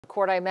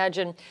Court, I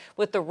imagine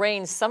with the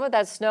rain, some of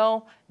that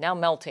snow now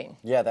melting.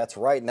 Yeah, that's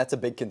right, and that's a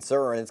big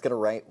concern. It's going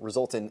to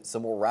result in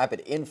some more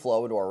rapid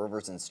inflow into our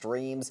rivers and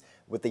streams.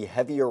 With the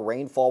heavier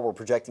rainfall we're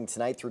projecting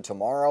tonight through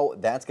tomorrow,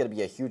 that's going to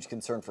be a huge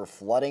concern for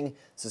flooding.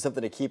 So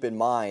something to keep in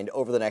mind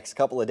over the next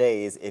couple of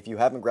days. If you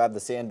haven't grabbed the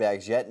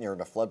sandbags yet and you're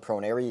in a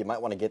flood-prone area, you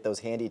might want to get those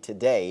handy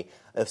today.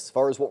 As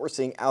far as what we're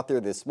seeing out there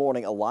this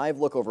morning, a live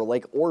look over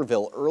Lake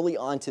Oroville early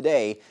on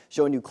today,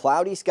 showing you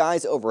cloudy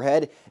skies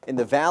overhead. In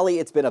the valley,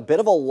 it's been a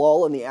bit of a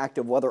lull in the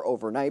active weather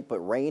overnight, but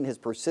rain has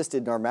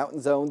persisted in our mountain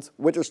zones.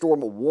 Winter storm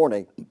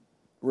warning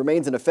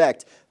remains in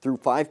effect through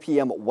 5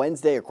 p.m.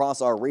 Wednesday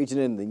across our region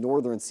in the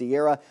northern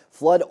Sierra.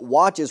 Flood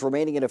watches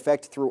remaining in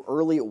effect through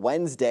early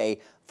Wednesday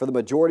for the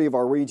majority of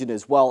our region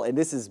as well. And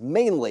this is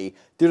mainly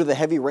due to the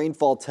heavy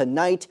rainfall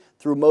tonight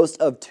through most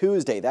of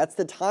Tuesday. That's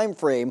the time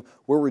frame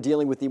where we're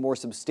dealing with the more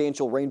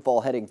substantial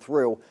rainfall heading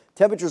through.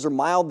 Temperatures are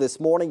mild this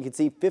morning. You can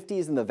see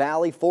 50s in the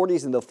valley,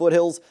 40s in the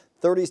foothills,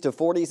 30s to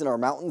 40s in our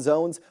mountain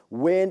zones.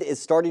 Wind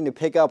is starting to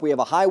pick up. We have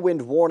a high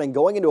wind warning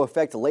going into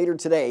effect later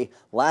today,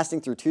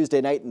 lasting through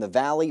Tuesday night in the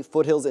valley,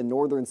 foothills, and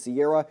northern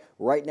Sierra.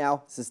 Right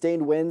now,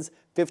 sustained winds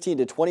 15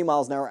 to 20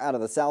 miles an hour out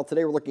of the south.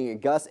 Today, we're looking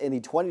at gusts in the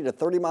 20 to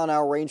 30 mile an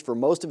hour range for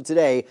most of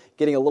today,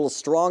 getting a little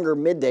stronger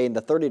midday in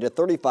the 30 to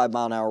 35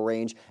 mile an hour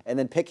range, and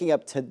then picking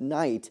up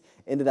tonight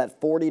into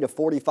that 40 to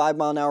 45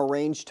 mile an hour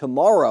range.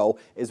 Tomorrow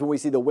is when we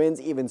see the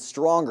winds even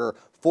stronger,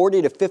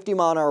 40 to 50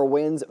 mile an hour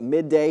winds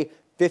midday,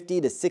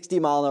 50 to 60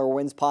 mile an hour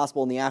winds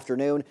possible in the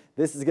afternoon.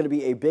 This is going to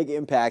be a big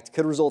impact,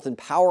 could result in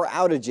power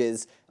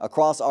outages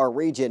across our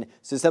region.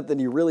 So something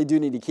you really do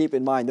need to keep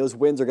in mind. Those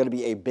winds are going to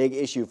be a big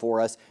issue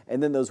for us.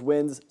 And then those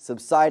winds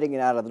subsiding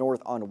and out of the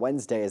north on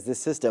Wednesday as this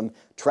system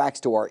tracks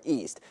to our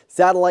east.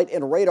 Satellite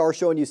and radar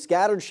showing you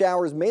scattered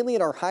showers mainly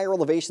in our higher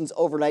elevations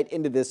overnight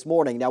into this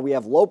morning. Now we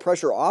have low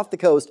pressure off the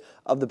coast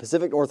of the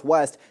Pacific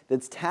Northwest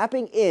that's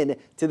tapping in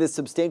to this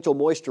substantial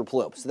moisture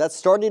plume. So that's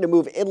starting to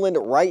move inland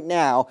right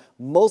now,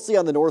 mostly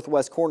on the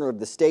northwest corner of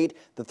the state.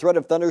 The threat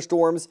of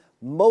thunderstorms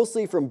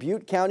mostly from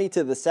Butte County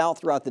to the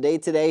south throughout the day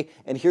today.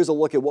 And here's a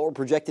look at what we're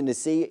projecting to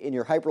see in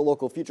your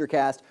hyperlocal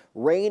futurecast.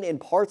 Rain in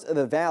parts of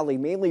the valley,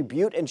 mainly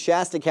Butte and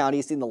Shasta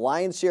County, seeing the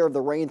lion's share of the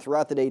rain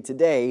throughout the day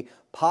today.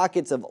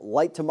 Pockets of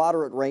light to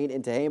moderate rain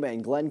in Tehama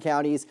and Glenn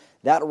counties.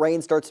 That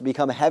rain starts to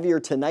become heavier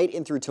tonight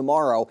and through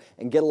tomorrow.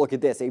 And get a look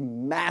at this, a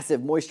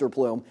massive moisture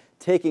plume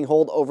taking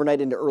hold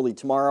overnight into early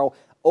tomorrow.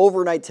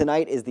 Overnight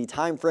tonight is the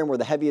time frame where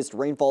the heaviest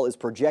rainfall is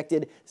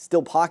projected.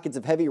 Still pockets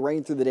of heavy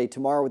rain through the day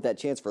tomorrow with that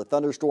chance for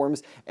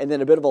thunderstorms, and then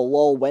a bit of a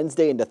lull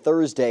Wednesday into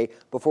Thursday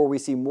before we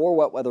see more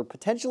wet weather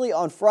potentially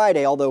on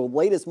Friday, although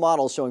latest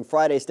models showing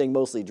Friday staying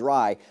mostly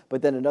dry,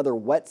 but then another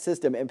wet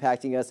system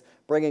impacting us,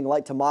 bringing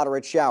light to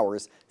moderate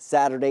showers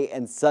Saturday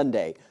and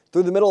Sunday.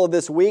 Through the middle of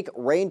this week,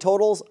 rain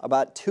totals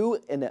about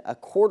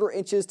 2¼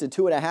 inches to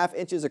 2½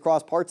 inches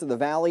across parts of the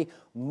valley.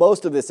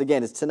 Most of this,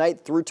 again, is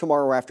tonight through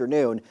tomorrow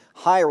afternoon.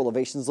 Higher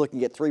elevations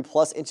looking at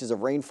 3+ inches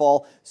of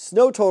rainfall.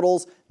 Snow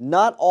totals,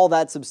 not all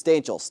that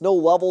substantial. Snow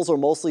levels will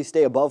mostly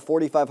stay above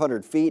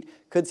 4,500 feet.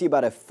 Could see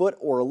about a foot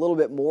or a little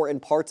bit more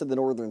in parts of the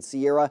northern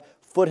Sierra.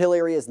 Foothill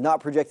area is not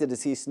projected to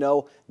see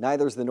snow,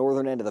 neither is the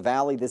northern end of the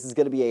valley. This is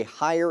going to be a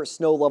higher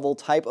snow level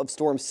type of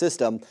storm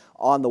system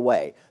on the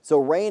way. So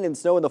rain and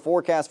snow in the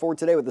forecast for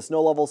today with the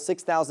snow level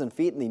 6,000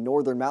 feet in the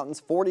northern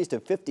mountains, 40s to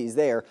 50s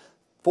there.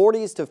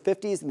 40s to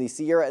 50s in the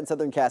Sierra and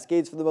Southern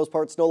Cascades for the most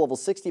part. Snow level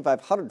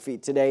 6,500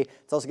 feet today.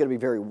 It's also going to be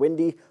very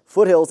windy.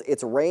 Foothills,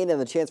 it's rain and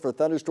the chance for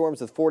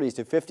thunderstorms with 40s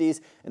to 50s.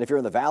 And if you're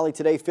in the valley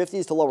today,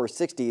 50s to lower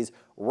 60s.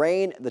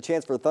 Rain, the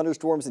chance for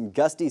thunderstorms and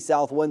gusty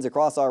south winds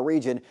across our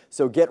region.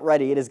 So get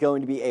ready. It is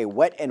going to be a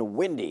wet and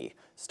windy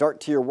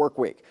start to your work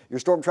week. Your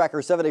Storm Tracker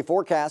 7-day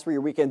forecast for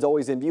your weekend's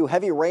always in view.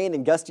 Heavy rain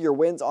and gustier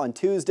winds on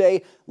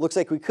Tuesday. Looks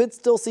like we could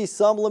still see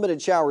some limited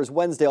showers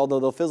Wednesday, although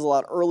they'll fizzle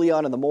out early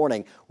on in the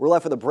morning. We're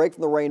left with a break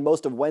from the rain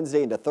most of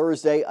Wednesday into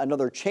Thursday.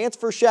 Another chance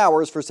for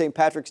showers for St.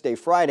 Patrick's Day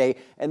Friday,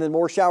 and then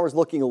more showers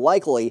looking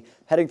likely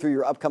heading through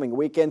your upcoming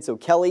weekend. So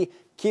Kelly,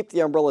 keep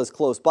the umbrellas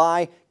close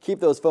by. Keep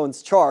those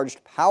phones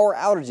charged. Power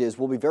outages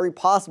will be very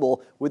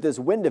possible with this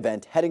wind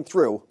event heading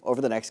through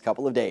over the next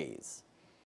couple of days.